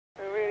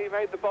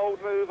made the bold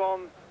move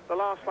on the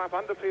last lap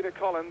under Peter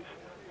Collins.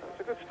 It's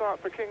a good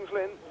start for Kings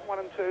Lynn, 1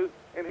 and 2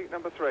 in heat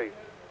number 3.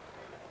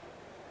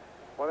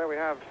 Well, there we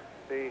have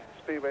the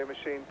Speedway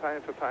machine,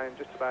 pound for pound,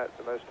 just about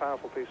the most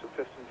powerful piece of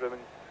piston-driven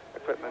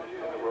equipment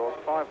in the world.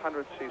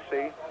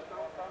 500cc,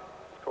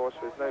 of course,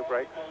 with no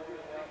brakes.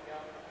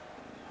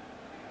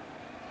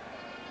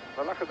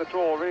 The luck of the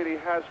draw really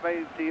has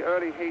made the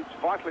early heats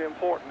vitally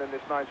important in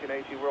this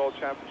 1980 World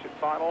Championship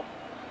final.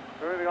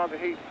 We're moving on to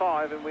heat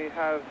 5, and we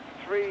have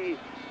 3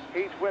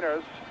 heat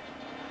winners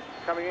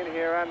coming in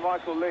here, and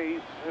Michael Lee,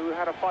 who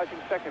had a fighting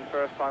second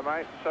first time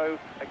out. So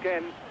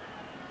again,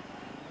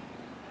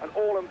 an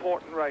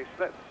all-important race.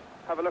 Let's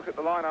have a look at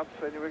the lineup,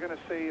 and we're going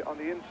to see on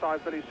the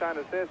inside Billy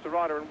Sanders. There's the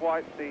rider in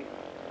white, the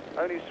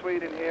only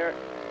Swede in here,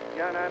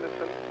 Jan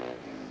Andersson.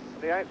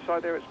 On the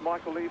outside there, it's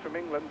Michael Lee from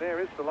England. There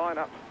is the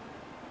lineup.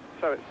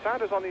 So it's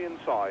Sanders on the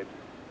inside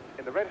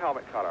in the red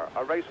helmet colour,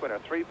 a race winner,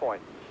 3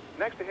 points.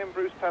 Next to him,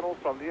 Bruce Pennell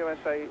from the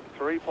USA,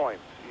 3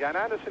 points. Jan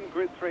Andersson,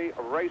 grid 3,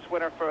 a race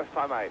winner, first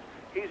time out.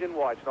 He's in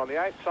white. And on the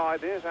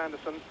outside, there's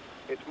Andersson.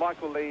 It's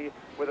Michael Lee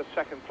with a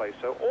second place.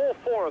 So all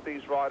 4 of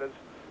these riders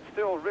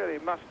still really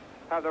must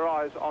have their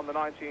eyes on the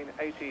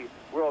 1980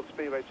 World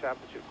Speedway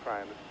Championship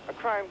crown. A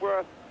crown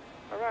worth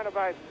around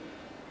about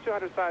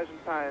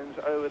 £200,000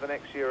 over the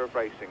next year of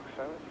racing.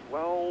 So it's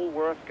well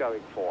worth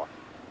going for.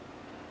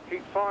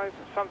 Heat 5,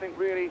 something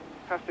really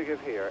has to give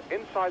here.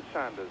 Inside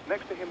Sanders,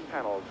 next to him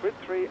Pennell, grid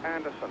 3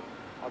 Andersson.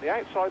 On the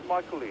outside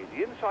Michael Lee.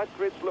 The inside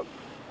grids look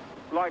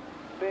like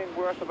being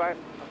worth about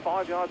a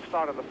 5-yard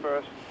start in the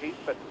first heat,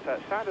 but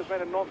Sanders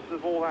made a nonsense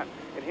of all that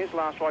in his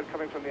last ride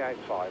coming from the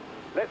outside.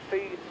 Let's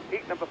see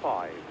heat number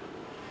 5.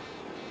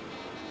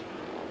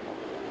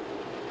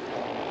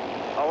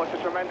 Oh, it's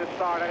a tremendous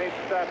start, and it's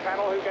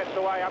Pennell who gets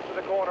away up to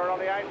the corner. On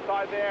the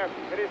outside there,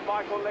 it is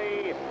Michael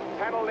Lee.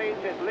 Pennell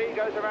leads it. Lee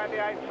goes around the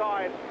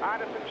outside.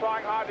 Andersson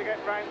trying hard to get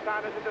round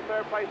Sanders into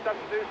third place.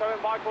 Doesn't do so, and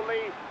Michael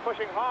Lee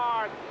pushing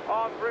hard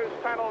on Bruce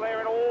Pennell there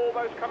and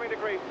almost coming to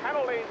grief.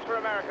 Pennell leads for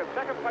America.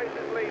 Second place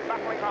is Lee,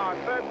 battling hard.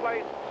 Third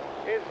place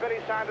is Billy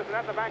Sanders, and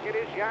at the back it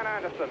is Jan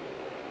Andersson.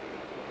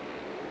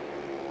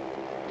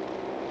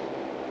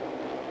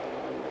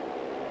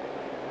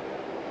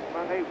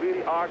 And they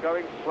really are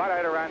going flat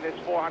out around this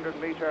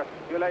 400-metre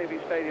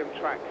Ullevi Stadium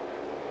track.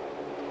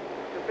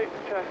 It's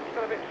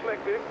still a bit slick.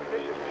 The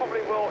conditions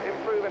probably will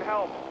improve and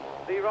help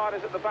the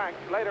riders at the back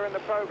later in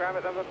the programme.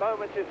 At the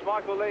moment, it's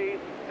Michael Lee,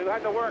 who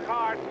had to work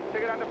hard to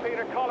get under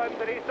Peter Collins,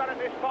 and he's done it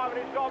this time, and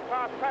he's gone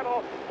past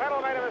Pennell.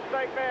 Pennell made a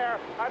mistake there,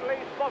 and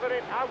Lee spotted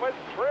it and went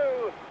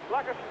through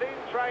like a steam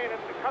train, and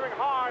coming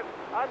hard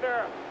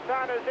under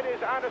Sanders. It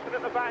is Andersson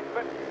at the back,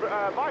 but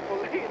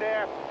Michael Lee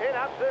there in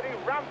absolutely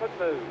rampant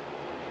mood.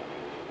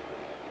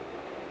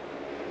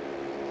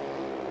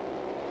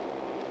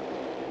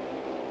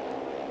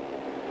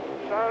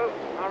 So,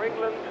 are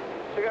England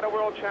to get a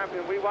world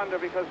champion? We wonder,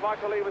 because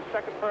Michael Lee was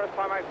second first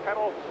time out.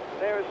 Pennell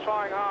there is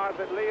trying hard,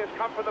 but Lee has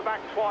come from the back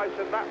twice,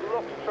 and that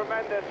looks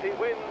tremendous. He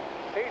wins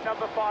heat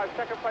number 5.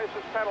 Second place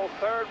was Pennell,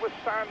 third was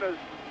Sanders.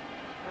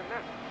 And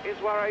that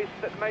is where a race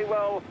that may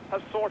well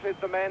have sorted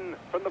the men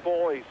from the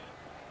boys.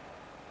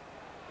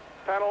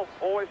 Pennell,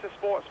 always a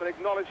sportsman,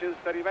 acknowledges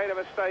that he made a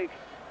mistake,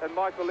 and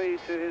Michael Lee,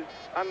 to his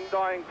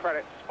undying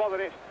credit,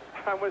 spotted it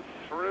and was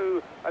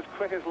through as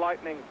quick as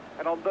lightning.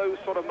 And on those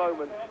sort of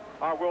moments,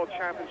 our World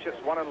Championships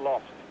won and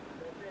lost.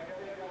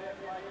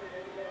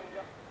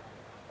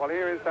 Well,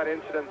 here is that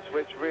incident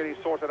which really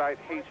sorted out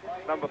heat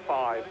number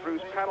 5.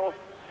 Bruce Pennell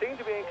seemed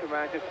to be in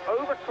command, just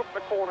overcooked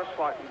the corner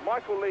slightly.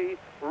 Michael Lee,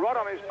 right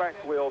on his back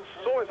wheel,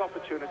 saw his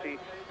opportunity,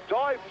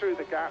 dived through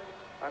the gap,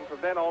 and from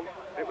then on,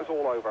 it was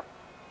all over.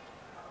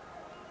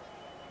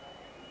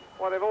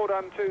 Well, they've all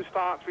done 2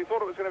 starts. We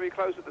thought it was going to be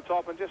close at the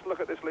top, and just look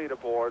at this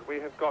leaderboard. We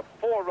have got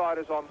 4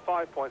 riders on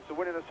 5 points to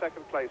win in the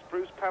second place.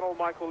 Bruce Pennell,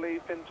 Michael Lee,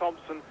 Finn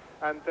Thompson,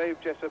 and Dave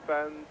Jessup,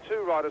 and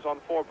 2 riders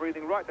on 4,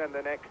 breathing right down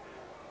their neck.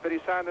 Billy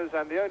Sanders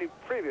and the only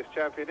previous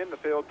champion in the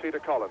field, Peter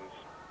Collins.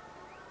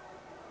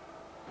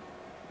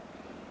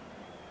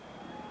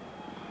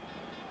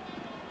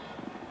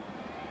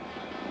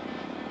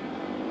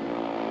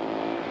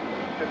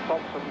 Finn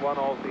Thompson, one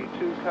of the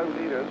 2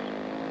 co-leaders.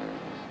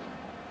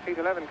 Heat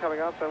 11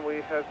 coming up, and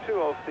we have 2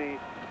 of the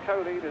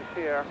co-leaders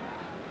here.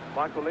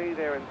 Michael Lee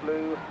there in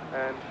blue,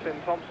 and Finn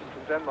Thompson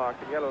from Denmark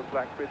in yellow and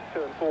black. Grids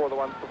 2 and 4 are the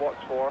ones to watch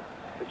for.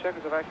 The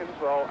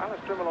Czechoslovakians, well, Alice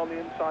Drimmel on the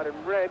inside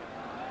in red.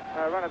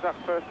 Runners-up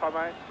first time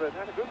out, but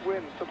had a good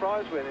win,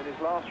 surprise win in his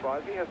last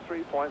ride. He has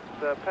 3 points.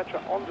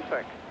 Petra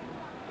Ondasek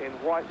in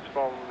whites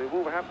from the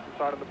Wolverhampton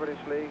side of the British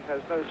League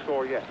has no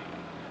score yet.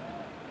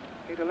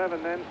 Heat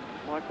 11 then,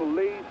 Michael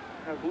Lee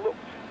has looked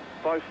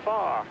by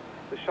far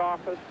the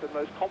sharpest and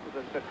most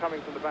competent at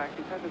coming from the back.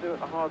 He's had to do it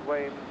the hard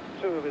way in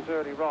 2 of his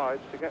early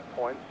rides to get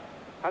points.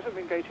 Hasn't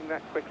been gauging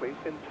that quickly.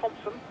 Finn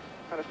Thompson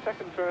had a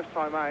second first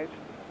time out,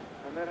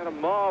 and then had a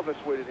marvellous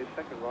win in his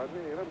second ride,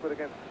 really a little bit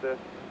against the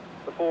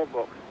form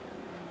book.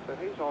 So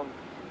he's on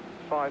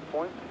 5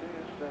 points.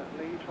 There's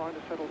Lee trying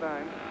to settle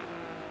down.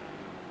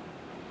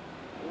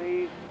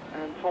 Lee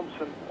and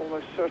Thompson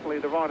almost certainly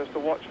the riders to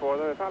watch for,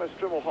 though if Alice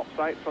Drimmel hops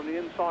out from the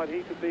inside,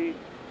 he could be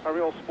a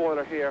real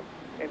spoiler here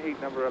in heat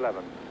number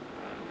 11.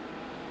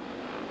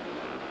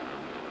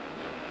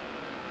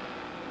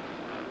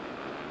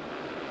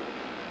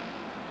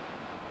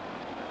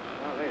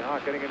 Well, they are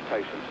getting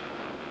impatient.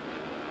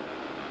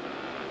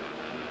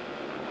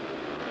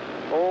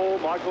 Oh,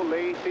 Michael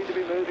Lee seemed to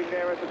be moving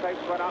there as the pace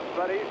went up,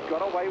 but he's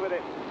got away with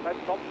it. And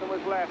Thompson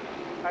was left,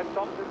 and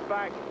Thompson's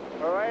back,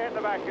 way at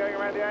the back, going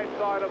around the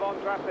outside of On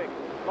Traffic.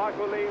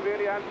 Michael Lee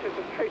really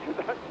anticipated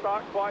that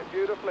start quite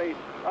beautifully.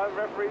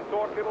 Referee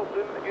Thor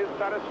Kittleson is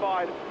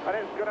satisfied, and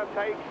it's going to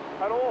take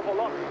an awful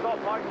lot to stop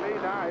Mike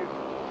Lee now.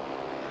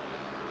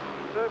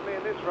 Certainly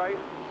in this race.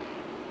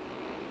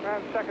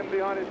 And second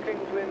behind his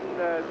Kings Lynn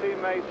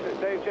teammate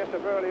Dave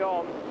Jessup early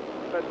on.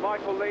 But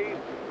Michael Lee,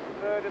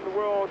 third in the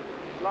world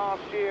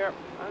last year,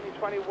 only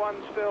 21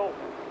 still.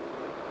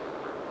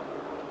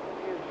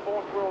 His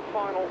fourth world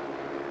final,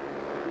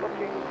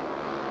 looking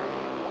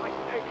might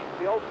take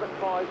the ultimate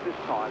prize this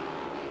time.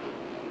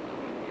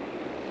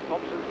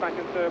 Thompson's back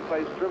in third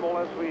place. Drimmel,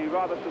 as we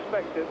rather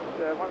suspected,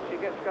 once he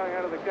gets going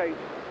out of the gate,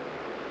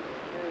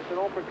 is an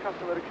awkward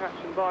customer to catch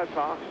and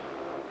bypass.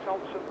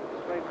 Thompson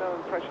has made no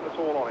impression at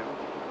all on him.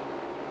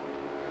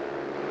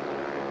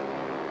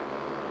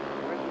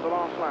 This is the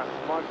last lap.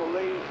 Michael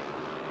Lee,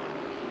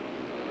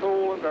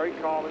 cool and very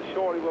calm, and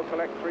surely will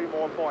collect 3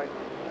 more points.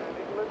 And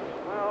England,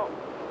 well,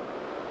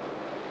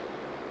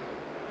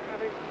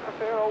 having a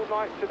fair old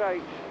night to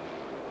date.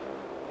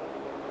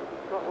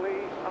 Got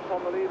Lee up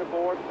on the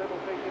leaderboard, then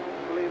we'll take him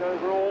into the lead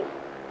overall.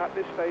 At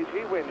this stage,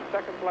 he wins.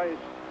 Second place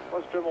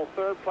was Drimmel.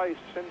 Third place,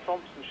 Finn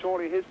Thompson.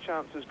 Surely his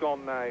chance is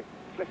gone now.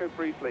 Flickered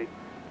briefly.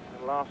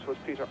 And last was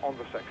Peter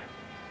Ondrusek.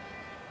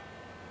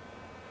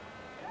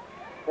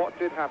 What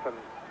did happen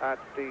at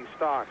the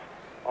start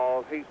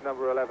of heat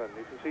number 11?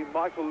 You can see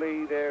Michael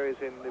Lee there is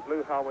in the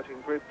blue helmet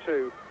in grid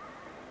 2.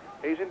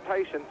 He's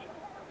impatient,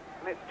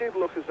 and it did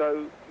look as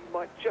though he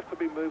might just have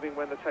been moving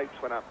when the tapes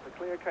went up. A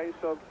clear case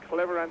of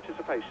clever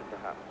anticipation,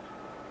 perhaps.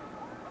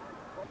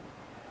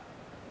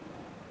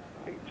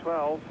 Heat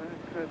 12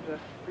 could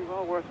be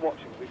well worth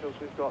watching, because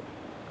we've got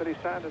Billy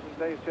Sanders and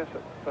Dave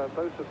Jessup,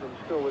 both of them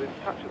still within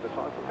touch of the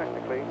title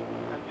technically,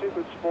 and 2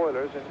 good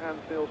spoilers in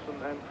Hans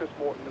Nielsen and Chris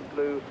Morton in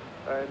blue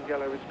and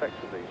yellow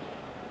respectively.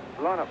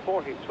 Line-up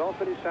for heat 12,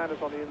 Billy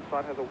Sanders on the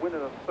inside has a win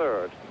and a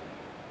third,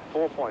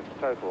 4 points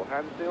total.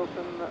 Hans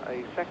Nielsen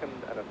a second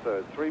and a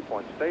third, 3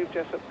 points. Dave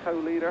Jessup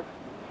co-leader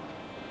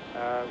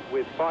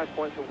with 5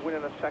 points, a win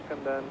and a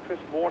second, and Chris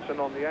Morton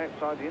on the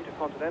outside, the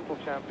Intercontinental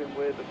champion,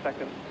 with a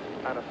second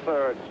and a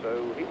third.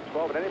 So heat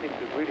 12, and anything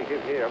could really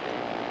give here.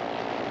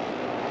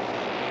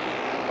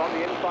 From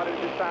the inside it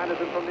is Sanders,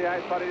 and from the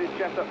outside it is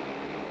Jessup.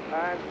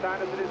 And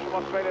Sanders it is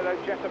from Australia,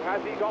 though. Jessup,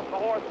 has he got the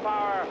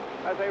horsepower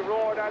as they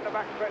roar down the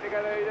back straight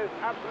together? There's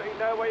absolutely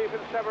no way you can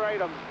separate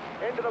them.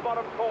 Into the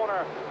bottom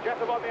corner.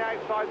 Jessup on the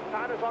outside,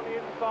 Sanders on the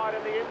inside,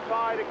 and the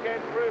inside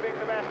again proving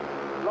the best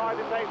line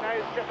to take now.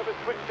 Jessup has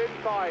switched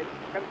inside.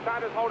 Can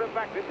Sanders hold him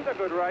back? This is a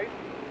good race.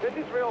 This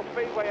is real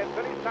speedway, and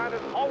Billy Sanders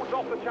holds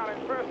off the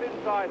challenge. First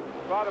inside,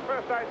 rather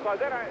first outside,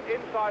 then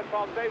inside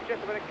from Dave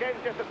Jessup, and again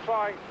Jessup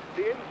trying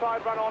the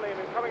inside run on him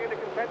and coming into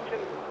contention.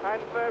 And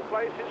third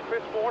place is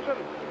Chris Morton.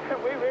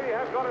 We really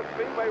have got a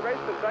speedway race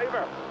to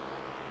savour.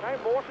 Now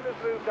Morton has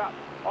moved up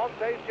on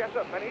Dave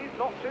Jessup, and he's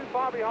not too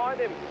far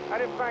behind him.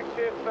 And in fact,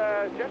 if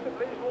Jessup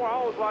leaves more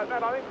holes like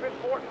that, I think Chris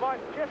Morton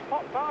might just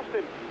pop past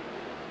him.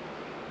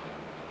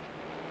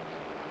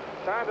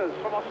 Sanders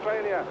from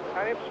Australia,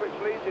 and Ipswich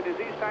leads it. His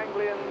East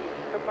Anglian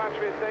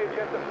compatriot Dave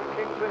Jessup from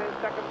Kingsland in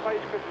second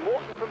place. Chris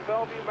Morton from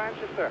Bellevue,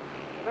 Manchester.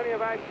 There's only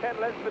about 10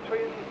 lengths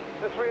between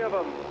the 3 of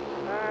them.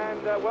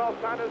 And, well,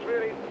 Sanders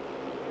really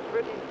has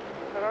ridden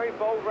a very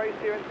bold race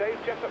here, and Dave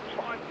Jessup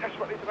trying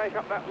desperately to make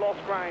up that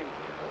lost ground.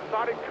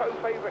 Started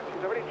co-favourite.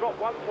 He's already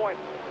dropped 1 point.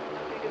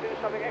 He can do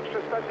something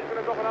extra special. He's going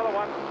to drop another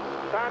one.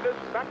 Sanders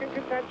back in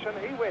contention.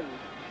 He wins.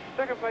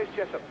 Second place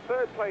Jessup.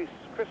 Third place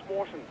Chris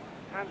Morton.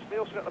 Hans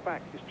Nielsen at the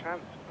back. His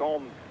chance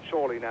gone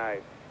surely now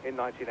in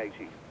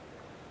 1980.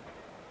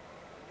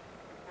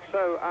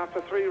 So after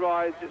 3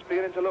 rides, it's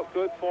beginning to look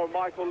good for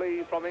Michael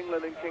Lee from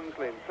England and Kings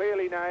Lynn.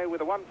 Clearly now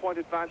with a 1-point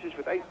advantage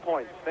with 8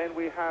 points. Then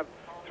we have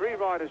 3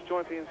 riders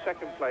jointly in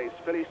second place.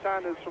 Billy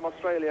Sanders from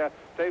Australia,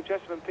 Dave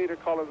Jessup and Peter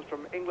Collins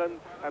from England,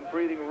 and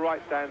breathing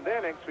right down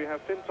there next we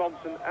have Finn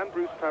Thompson and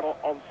Bruce Pennell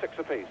on 6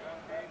 apiece.